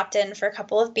we stopped in for a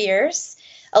couple of beers,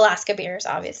 Alaska beers,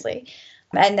 obviously.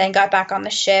 And then got back on the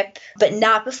ship, but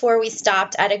not before we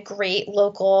stopped at a great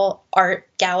local art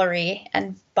gallery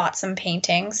and bought some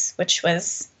paintings, which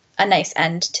was a nice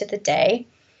end to the day.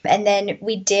 And then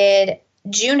we did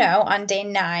Juneau on day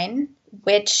 9,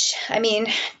 which, I mean,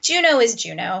 Juneau is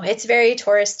Juneau. It's very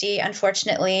touristy,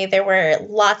 unfortunately. There were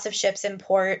lots of ships in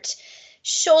port,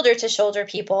 shoulder-to-shoulder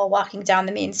people walking down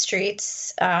the main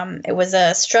streets. It was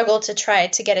a struggle to try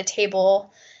to get a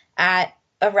table at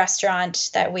a restaurant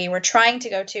that we were trying to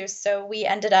go to, so we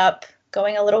ended up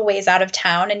going a little ways out of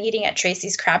town and eating at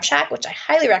Tracy's Crab Shack, which I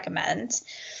highly recommend.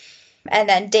 And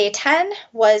then day 10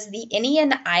 was the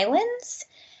Inian Islands,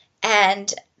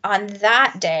 and on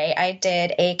that day, I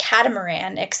did a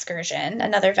catamaran excursion,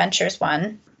 another Ventures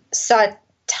one. Saw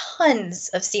tons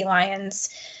of sea lions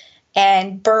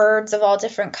and birds of all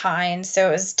different kinds. So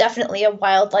it was definitely a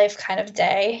wildlife kind of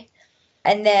day.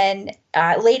 And then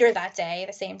later that day,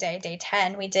 the same day, day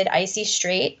 10, we did Icy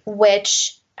Strait,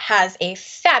 which has a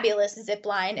fabulous zip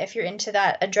line if you're into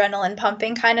that adrenaline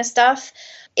pumping kind of stuff.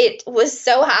 It was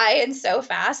so high and so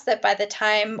fast that by the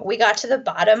time we got to the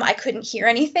bottom, I couldn't hear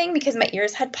anything because my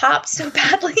ears had popped so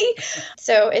badly.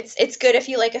 So it's good if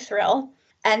you like a thrill.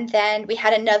 And then we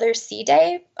had another sea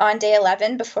day on day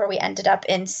 11 before we ended up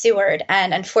in Seward.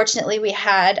 And unfortunately, we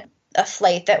had a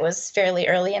flight that was fairly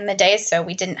early in the day, so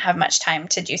we didn't have much time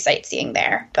to do sightseeing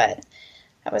there. But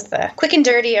that was the quick and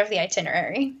dirty of the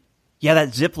itinerary. Yeah,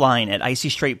 that zip line at Icy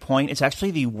Strait Point, it's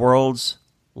actually the world's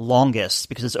longest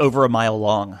because it's over a mile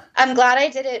long. I'm glad I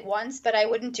did it once, but I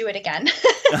wouldn't do it again.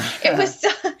 It was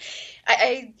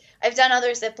I've done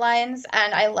other zip lines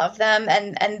and I love them,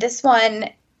 and this one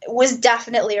was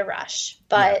definitely a rush,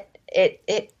 but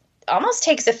it almost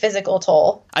takes a physical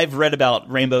toll. I've read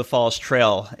about Rainbow Falls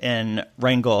Trail in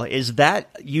Wrangell. Is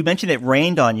that, you mentioned it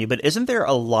rained on you, but isn't there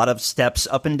a lot of steps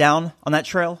up and down on that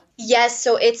trail? Yes,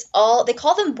 so it's all, they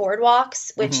call them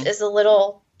boardwalks, which is a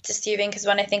little deceiving because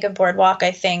when I think of boardwalk,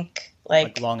 I think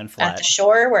like long and flat at the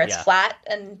shore where it's flat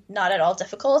and not at all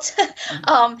difficult.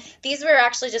 These were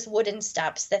actually just wooden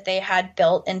steps that they had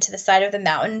built into the side of the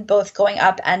mountain, both going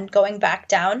up and going back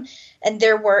down. And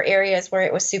there were areas where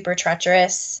it was super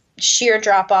treacherous, sheer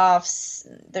drop-offs.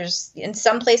 In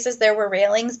some places there were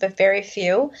railings, but very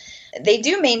few. They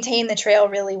do maintain the trail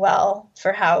really well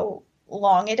for how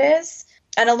long it is.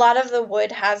 And a lot of the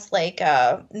wood has like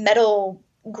a metal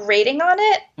grating on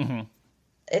it. Mm-hmm.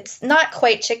 It's not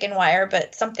quite chicken wire,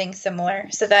 but something similar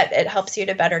so that it helps you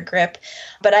to better grip.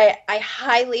 But I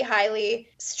highly, highly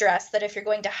stress that if you're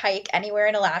going to hike anywhere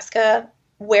in Alaska,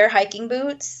 wear hiking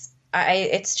boots.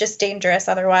 It's just dangerous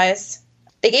otherwise.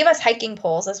 They gave us hiking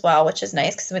poles as well, which is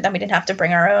nice because then we didn't have to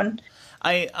bring our own.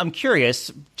 I'm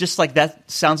curious, just like that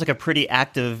sounds like a pretty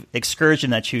active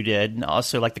excursion that you did, and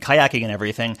also like the kayaking and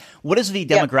everything. What is the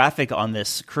demographic on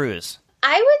this cruise?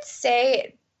 I would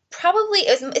say probably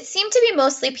it seemed to be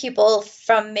mostly people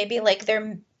from maybe like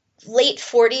their late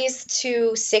 40s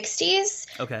to 60s.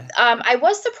 Okay. I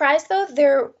was surprised though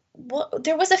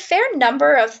there was a fair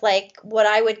number of like what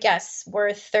I would guess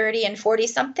were 30 and 40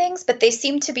 somethings, but they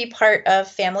seemed to be part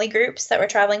of family groups that were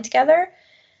traveling together.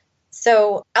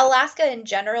 So Alaska in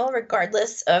general,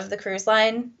 regardless of the cruise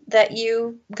line that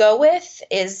you go with,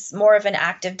 is more of an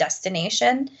active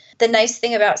destination. The nice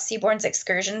thing about Seabourn's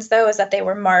excursions, though, is that they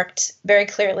were marked very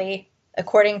clearly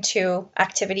according to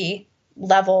activity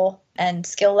level and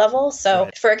skill level. So,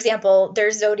 for example, their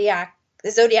Zodiac. The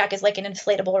Zodiac is like an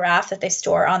inflatable raft that they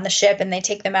store on the ship, and they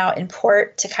take them out in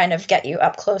port to kind of get you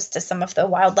up close to some of the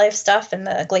wildlife stuff and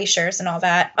the glaciers and all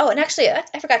that. Oh, and actually,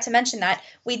 I forgot to mention that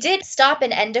we did stop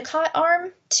in Endicott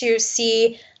Arm to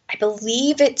see, I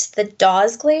believe it's the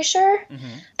Dawes Glacier,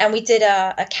 and we did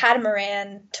a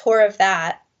catamaran tour of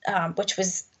that, which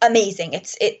was amazing.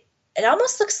 It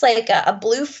almost looks like a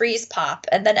blue freeze pop,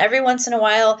 and then every once in a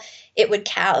while it would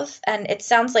calve, and it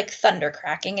sounds like thunder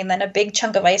cracking, and then a big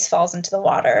chunk of ice falls into the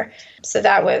water. So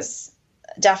that was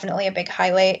definitely a big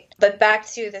highlight. But back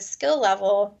to the skill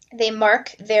level, they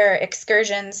mark their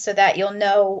excursions so that you'll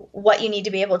know what you need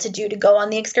to be able to do to go on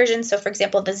the excursion. So, for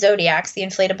example, the Zodiacs, the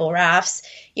inflatable rafts,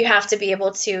 you have to be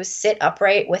able to sit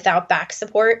upright without back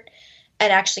support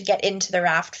and actually get into the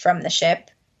raft from the ship,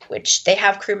 which they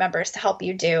have crew members to help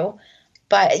you do.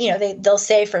 But, you know, they'll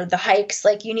say for the hikes,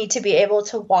 like, you need to be able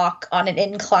to walk on an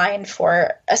incline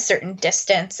for a certain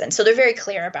distance. And so they're very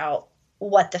clear about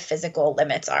what the physical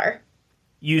limits are.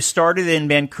 You started in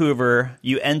Vancouver,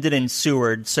 you ended in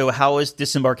Seward. So how was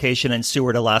disembarkation in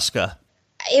Seward, Alaska?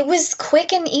 It was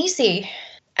quick and easy.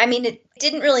 I mean, it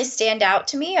didn't really stand out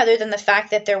to me other than the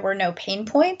fact that there were no pain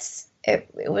points. It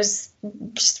was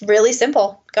just really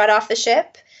simple. Got off the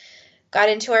ship, got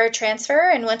into our transfer,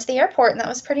 and went to the airport, and that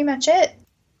was pretty much it.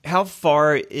 How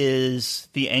far is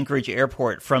the Anchorage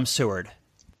airport from Seward?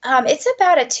 It's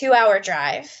about a 2-hour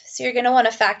drive. So you're going to want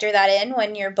to factor that in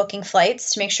when you're booking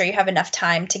flights to make sure you have enough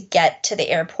time to get to the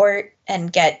airport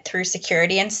and get through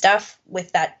security and stuff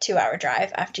with that 2-hour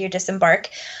drive after you disembark.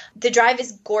 The drive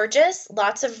is gorgeous,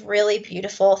 lots of really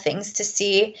beautiful things to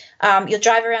see. You'll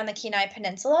drive around the Kenai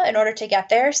Peninsula in order to get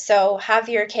there, so have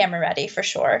your camera ready for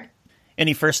sure.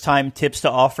 Any first-time tips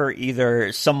to offer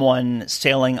either someone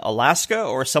sailing Alaska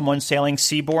or someone sailing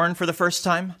seaborne for the first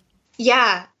time?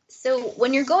 Yeah. So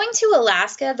when you're going to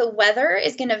Alaska, the weather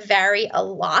is going to vary a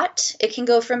lot. It can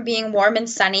go from being warm and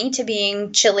sunny to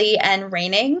being chilly and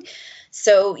raining.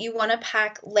 So you want to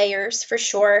pack layers for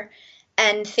sure,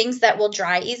 and things that will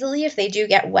dry easily if they do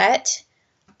get wet.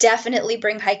 Definitely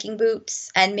bring hiking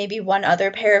boots and maybe one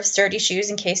other pair of sturdy shoes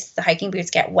in case the hiking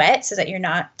boots get wet so that you're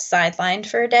not sidelined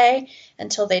for a day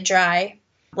until they dry.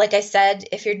 Like I said,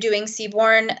 if you're doing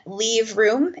seaborne, leave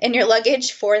room in your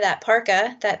luggage for that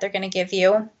parka that they're going to give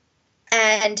you.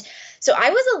 And so I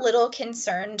was a little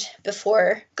concerned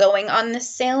before going on this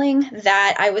sailing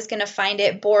that I was going to find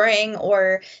it boring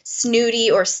or snooty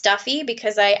or stuffy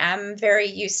because I am very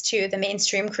used to the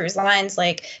mainstream cruise lines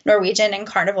like Norwegian and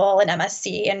Carnival and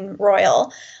MSC and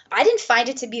Royal. I didn't find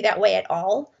it to be that way at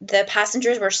all. The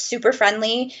passengers were super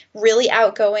friendly, really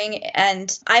outgoing,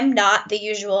 and I'm not the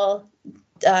usual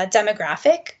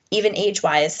demographic, even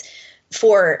age-wise,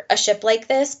 for a ship like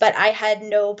this, but I had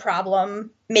no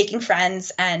problem making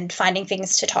friends and finding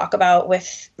things to talk about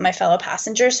with my fellow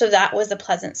passengers, so that was a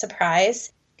pleasant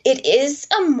surprise. It is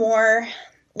a more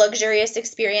luxurious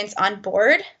experience on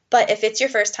board, but if it's your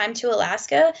first time to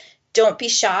Alaska, don't be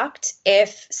shocked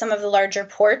if some of the larger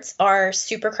ports are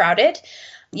super crowded.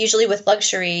 Usually with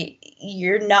luxury,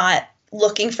 you're not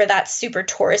looking for that super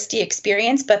touristy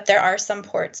experience, but there are some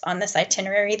ports on this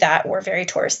itinerary that were very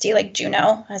touristy, like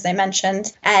Juneau, as I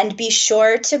mentioned. And be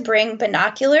sure to bring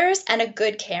binoculars and a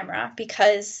good camera,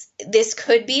 because this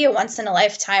could be a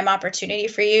once-in-a-lifetime opportunity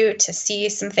for you to see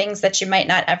some things that you might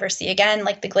not ever see again,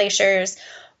 like the glaciers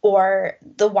or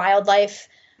the wildlife.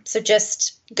 So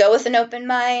just go with an open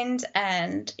mind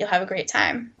and you'll have a great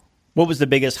time. What was the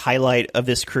biggest highlight of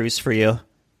this cruise for you?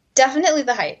 Definitely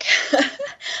the hike.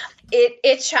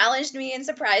 It challenged me and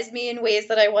surprised me in ways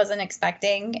that I wasn't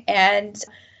expecting. And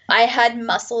I had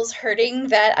muscles hurting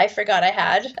that I forgot I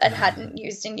had and hadn't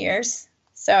used in years.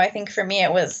 So I think for me,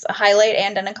 it was a highlight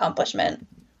and an accomplishment.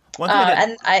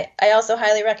 And I also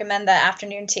highly recommend the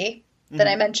afternoon tea that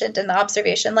I mentioned in the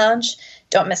observation lounge.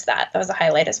 Don't miss that. That was a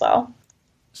highlight as well.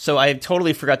 So I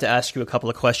totally forgot to ask you a couple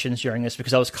of questions during this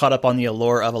because I was caught up on the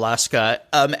allure of Alaska.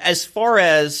 As far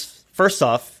as, first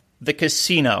off, the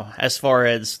casino, as far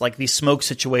as like the smoke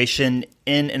situation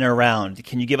in and around,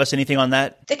 can you give us anything on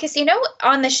that? The casino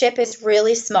on the ship is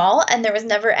really small and there was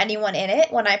never anyone in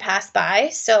it when I passed by.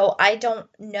 So I don't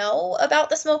know about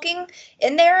the smoking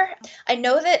in there. I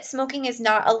know that smoking is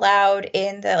not allowed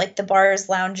in the bars,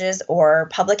 lounges, or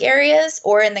public areas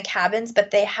or in the cabins, but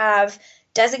they have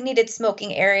designated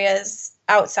smoking areas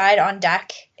outside on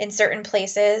deck in certain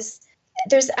places.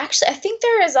 There's actually, I think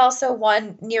there is also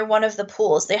one near one of the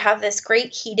pools. They have this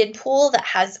great heated pool that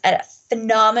has a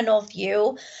phenomenal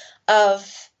view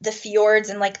of the fjords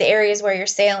and like the areas where you're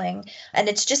sailing. And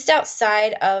it's just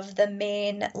outside of the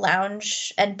main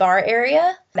lounge and bar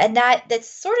area. And that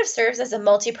sort of serves as a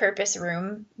multi-purpose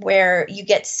room where you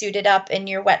get suited up in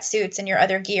your wetsuits and your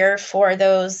other gear for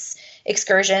those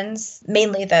excursions,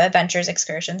 mainly the adventures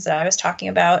excursions that I was talking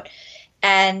about.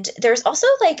 And there's also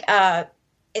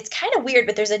it's kind of weird,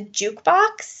 but there's a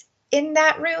jukebox in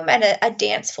that room and a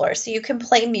dance floor. So you can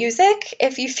play music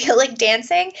if you feel like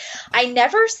dancing. I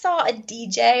never saw a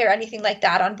DJ or anything like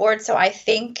that on board. So I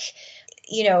think,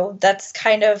 that's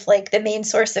kind of like the main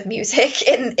source of music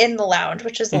in the lounge,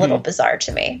 which is a little bizarre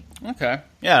to me. Okay.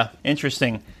 Yeah.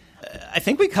 Interesting. I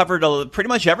think we covered pretty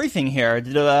much everything here.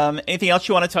 Anything else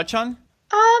you want to touch on?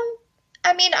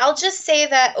 I'll just say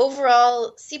that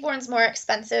overall, Seabourne's more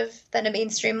expensive than a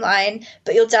mainstream line,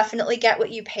 but you'll definitely get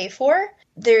what you pay for.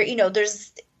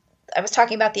 I was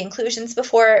talking about the inclusions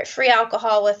before, free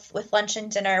alcohol with lunch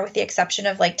and dinner, with the exception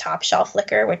of like top shelf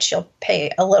liquor, which you'll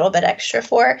pay a little bit extra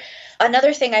for.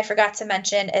 Another thing I forgot to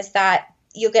mention is that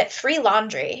you'll get free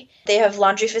laundry. They have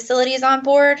laundry facilities on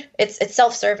board. It's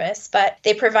self-service, but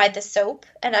they provide the soap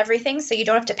and everything, so you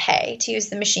don't have to pay to use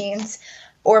the machines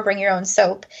or bring your own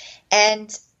soap.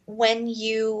 And when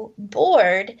you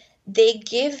board, they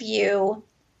give you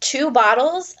 2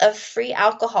 bottles of free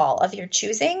alcohol of your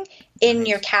choosing in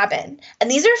your cabin. And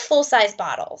these are full-size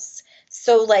bottles.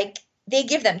 So, they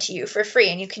give them to you for free,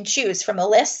 and you can choose from a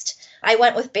list. I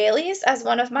went with Bailey's as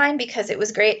one of mine because it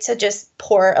was great to just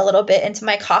pour a little bit into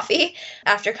my coffee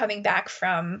after coming back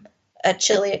from a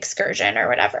chilly excursion or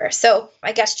whatever. So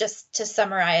I guess just to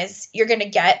summarize, you're going to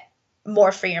get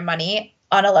more for your money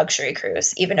on a luxury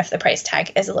cruise, even if the price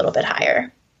tag is a little bit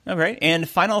higher. Okay. And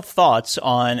final thoughts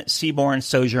on Seabourn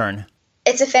Sojourn.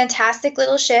 It's a fantastic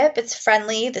little ship. It's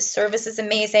friendly. The service is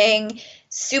amazing,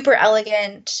 super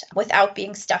elegant without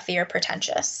being stuffy or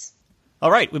pretentious. All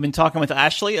right, we've been talking with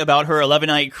Ashley about her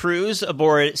 11-night cruise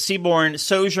aboard Seabourn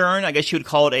Sojourn. I guess you would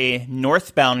call it a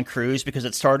northbound cruise because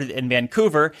it started in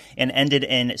Vancouver and ended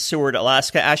in Seward,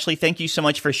 Alaska. Ashley, thank you so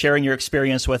much for sharing your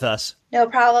experience with us. No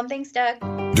problem. Thanks, Doug.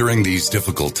 During these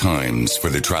difficult times for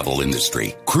the travel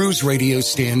industry, Cruise Radio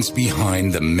stands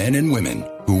behind the men and women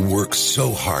who work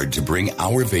so hard to bring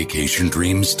our vacation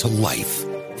dreams to life.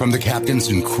 From the captains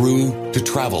and crew to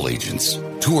travel agents,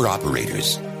 tour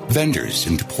operators, vendors,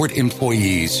 and port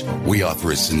employees, we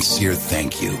offer a sincere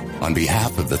thank you on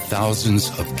behalf of the thousands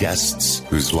of guests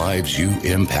whose lives you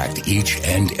impact each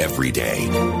and every day.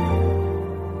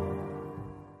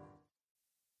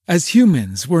 As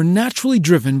humans, we're naturally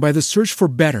driven by the search for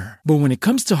better. But when it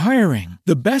comes to hiring,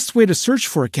 the best way to search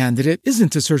for a candidate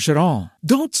isn't to search at all.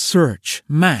 Don't search,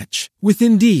 match with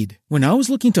Indeed. When I was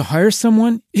looking to hire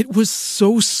someone, it was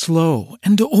so slow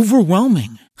and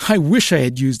overwhelming. I wish I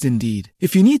had used Indeed.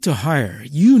 If you need to hire,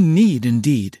 you need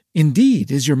Indeed.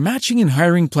 Indeed is your matching and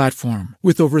hiring platform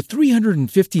with over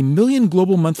 350 million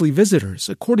global monthly visitors,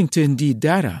 according to Indeed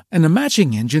data, and a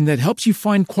matching engine that helps you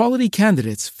find quality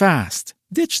candidates fast.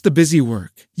 Ditch the busy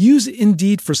work. Use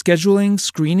Indeed for scheduling,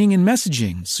 screening, and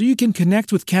messaging so you can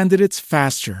connect with candidates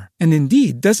faster. And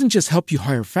Indeed doesn't just help you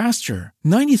hire faster.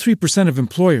 93% of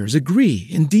employers agree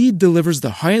Indeed delivers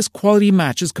the highest quality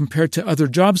matches compared to other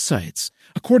job sites,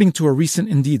 according to a recent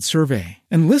Indeed survey.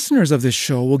 And listeners of this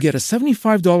show will get a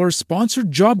 $75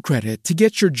 sponsored job credit to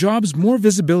get your jobs more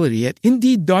visibility at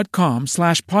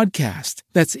Indeed.com/podcast.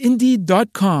 That's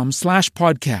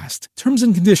Indeed.com/podcast. Terms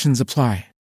and conditions apply.